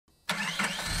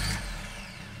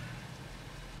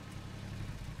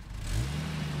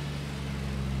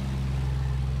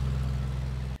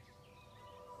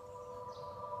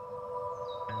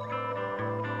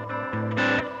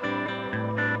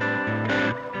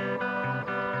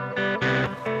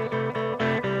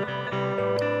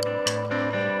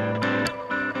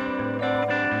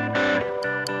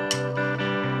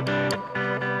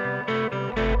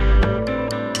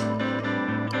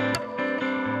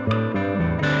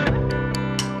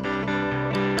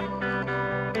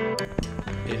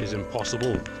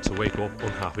impossible to wake up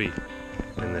unhappy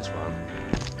in this van.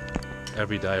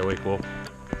 Every day I wake up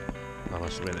and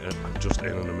I'm just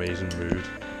in an amazing mood.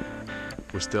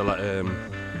 We're still at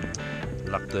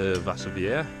Lac de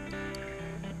Vassivière,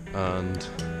 and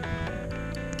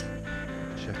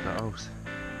check that out.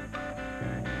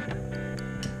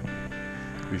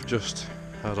 We've just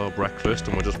had our breakfast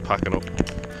and we're just packing up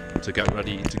to get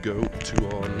ready to go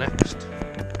to our next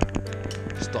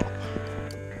stop,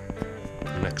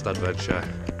 next adventure,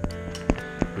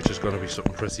 which is going to be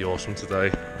something pretty awesome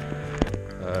today.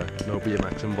 No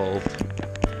BMX involved,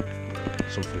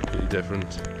 something completely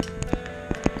different,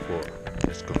 but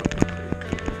it's going to be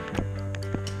pretty cool.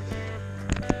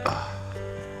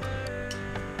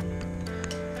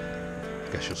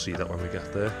 Guess you'll see that when we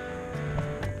get there.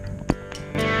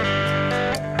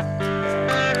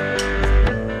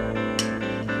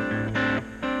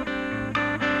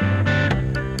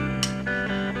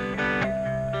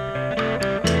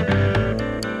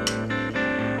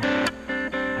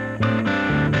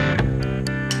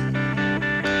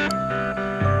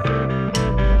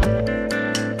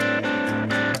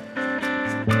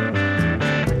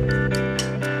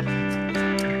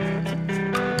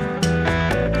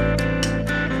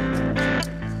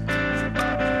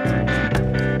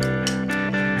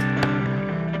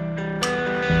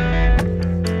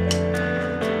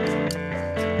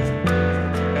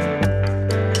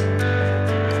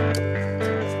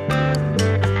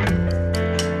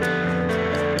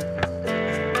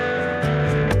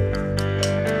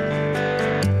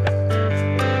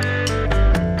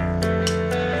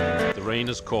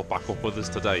 Has caught back up with us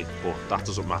today, but that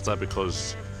doesn't matter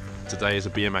because today is a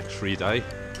BMX free day.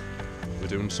 We're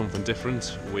doing something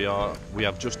different. We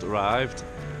have just arrived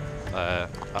at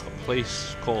a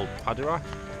place called Padirac,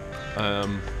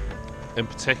 in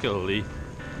particularly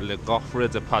Le Gouffre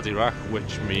de Padirac,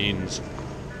 which means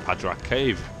Padirac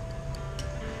Cave.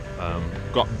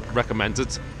 Got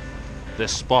recommended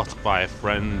this spot by a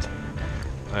friend,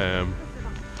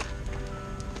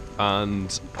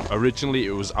 and originally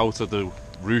it was out of the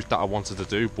route that I wanted to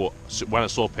do, but when I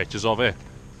saw pictures of it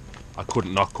I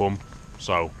couldn't not come,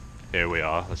 so here we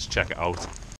are. Let's check it out.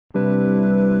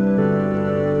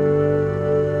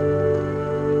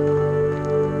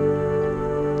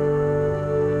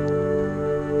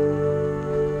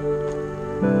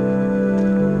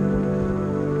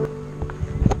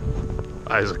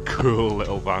 That is a cool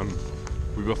little van.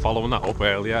 We were following that up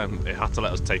earlier and it had to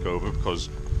let us take over because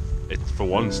for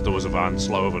once there was a van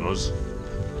slower than us.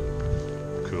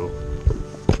 Cool.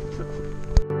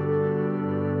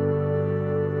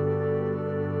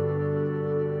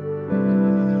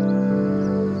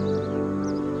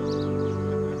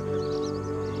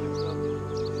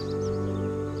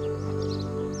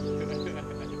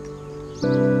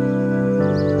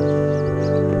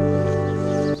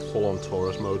 Full on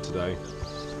tourist mode today.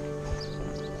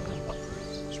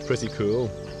 It's pretty cool.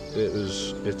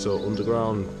 It's an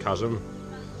underground chasm,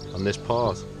 and this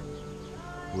part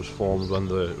was formed when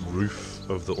the roof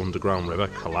of the underground river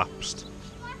collapsed.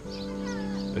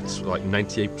 It's like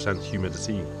 98%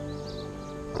 humidity,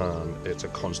 and it's a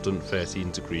constant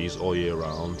 13 degrees all year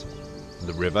round. And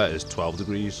the river is 12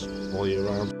 degrees all year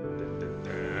round.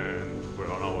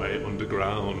 We're on our way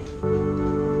underground.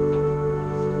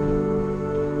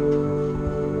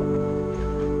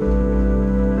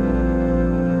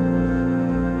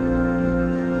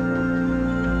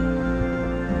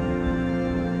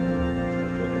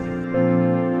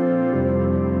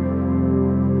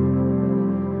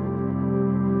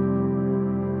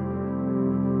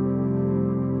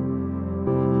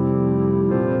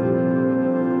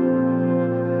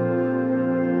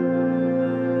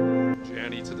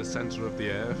 To the centre of the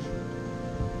earth.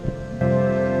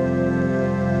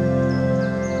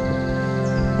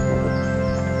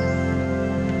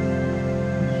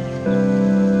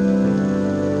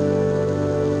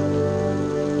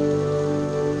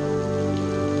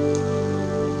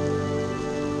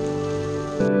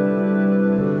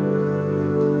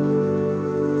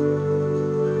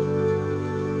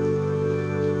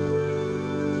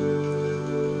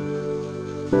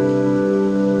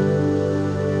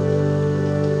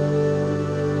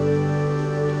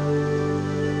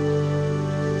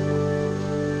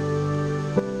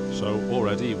 So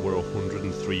already we're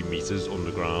 103 metres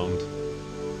underground,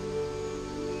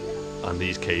 and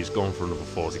these caves going for another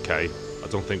 40k. I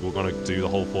don't think we're going to do the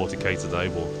whole 40k today,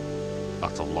 but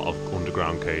that's a lot of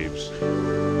underground caves. Let's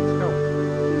go.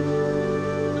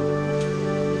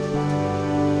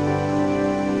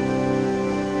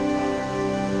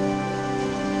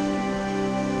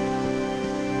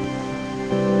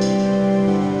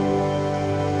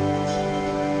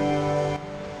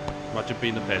 imagine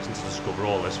being the person to discover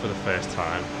all this for the first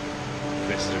time.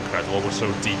 This is incredible. We're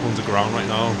so deep underground right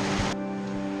now.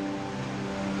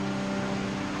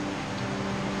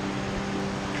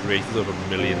 Created over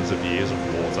millions of years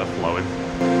of water flowing.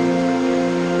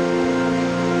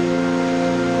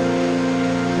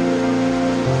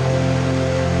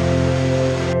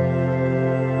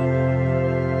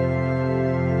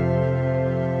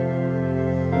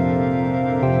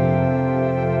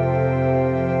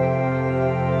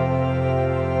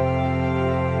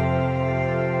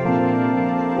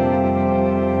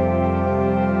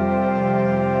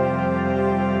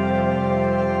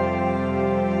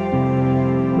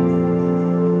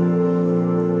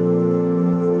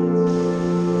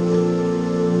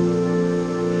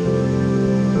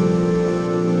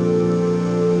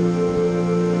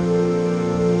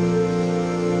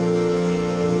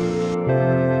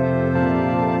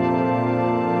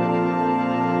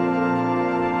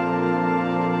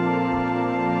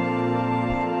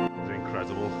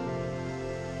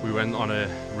 We went on a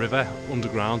river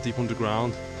underground, deep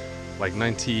underground, like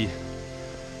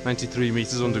 93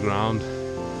 meters underground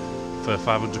for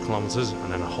 500 kilometers,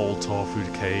 and then a whole tour through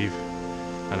the cave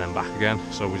and then back again.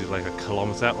 So we did like a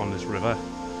kilometer on this river.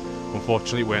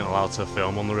 Unfortunately, we weren't allowed to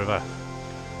film on the river,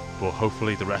 but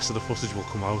hopefully the rest of the footage will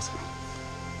come out.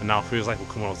 And now it feels like we're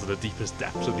coming out to the deepest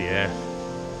depths of the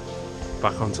earth,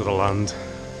 back onto the land.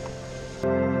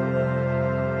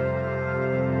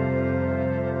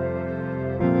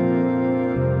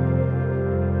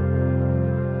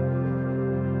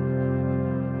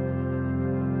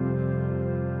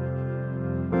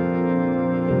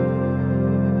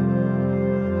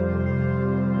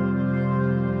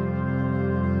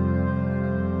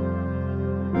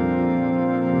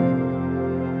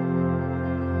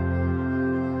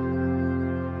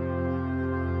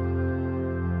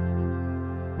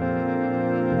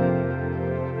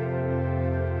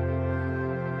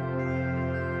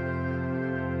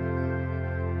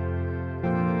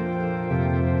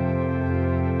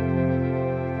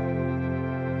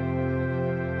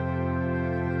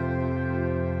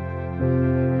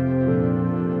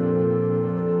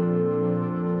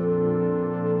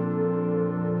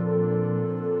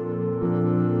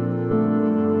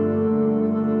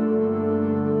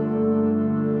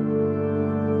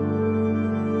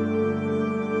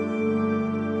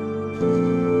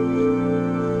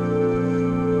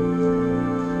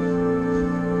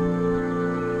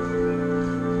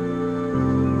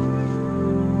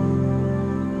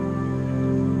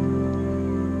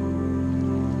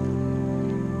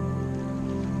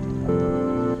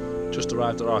 Just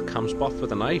arrived at our camp spot for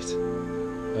the night.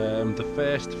 The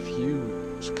first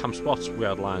few camp spots we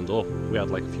had lined up, we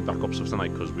had like a few backups of the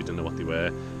night because we didn't know what they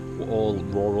were all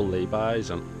rural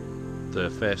laybys, and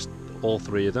all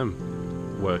three of them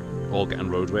were all getting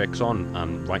roadworks on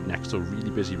and right next to a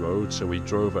really busy road. So we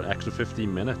drove an extra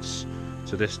 15 minutes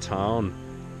to this town,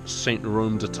 Saint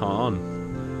Rome de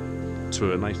Tarn,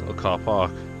 to a nice little car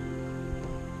park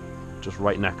just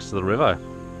right next to the river.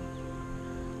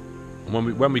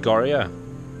 And when we got here,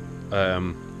 I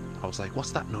was like,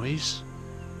 what's that noise?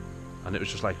 And it was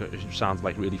just like, it sounded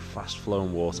like really fast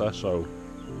flowing water, so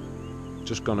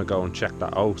just gonna go and check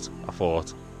that out, I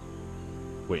thought.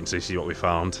 Wait and see what we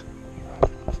found.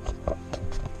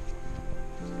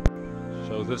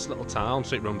 So this little town,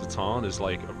 Saint Rome de Tarn, is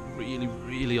like a really,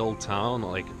 really old town,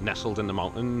 like nestled in the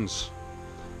mountains.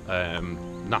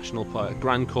 National Park,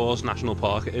 Grand Cours National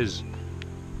Park it is.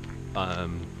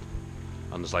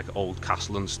 And there's like old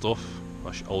castle and stuff,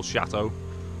 old chateau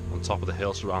on top of the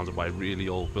hill, surrounded by really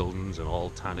old buildings and all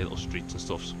tiny little streets and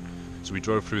stuff. So we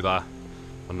drove through that,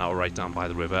 and now we're right down by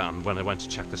the river. And when I went to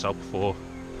check this out before,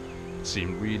 it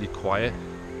seemed really quiet.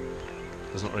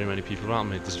 There's not really many people around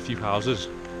me. There's a few houses,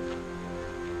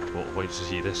 but wait to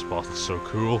see this spot. It's so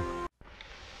cool.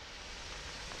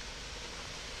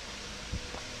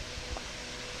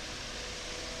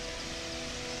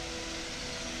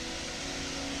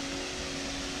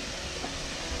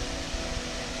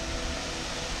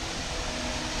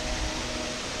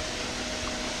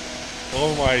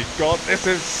 Oh my god, this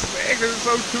is sick, this is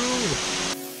so cool!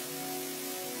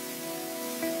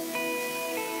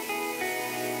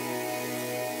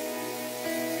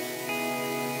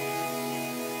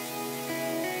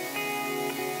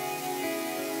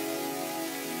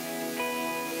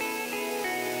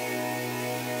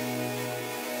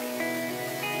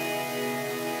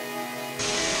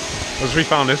 As we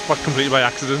found this spot completely by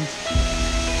accident.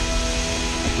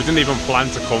 We didn't even plan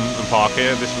to come and park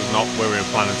here. This was not where we were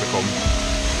planning to come.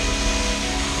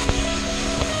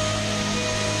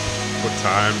 Good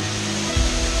times.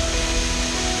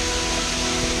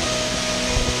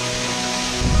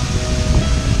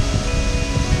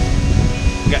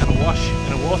 wash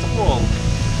in a waterfall.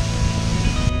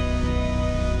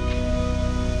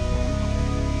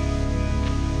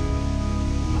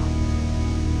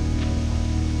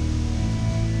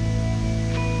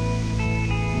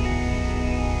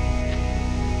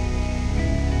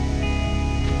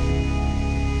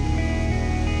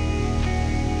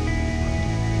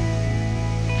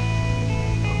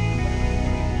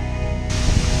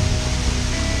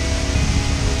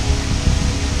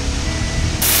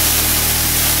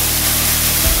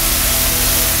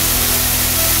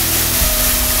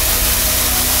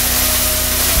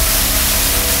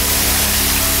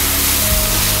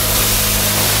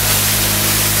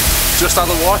 Just had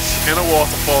a wash in a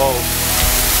waterfall.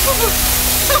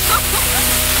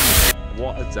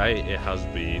 What a day it has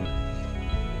been.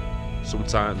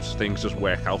 Sometimes things just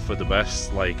work out for the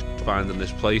best, like finding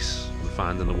this place and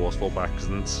finding the waterfall by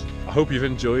accident. I hope you've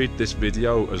enjoyed this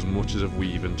video as much as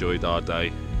we've enjoyed our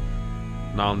day.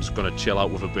 Now I'm just gonna chill out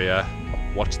with a beer,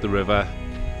 watch the river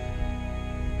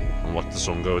and watch the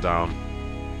sun go down.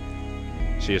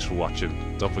 Cheers for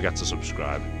watching. Don't forget to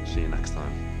subscribe. See you next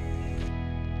time.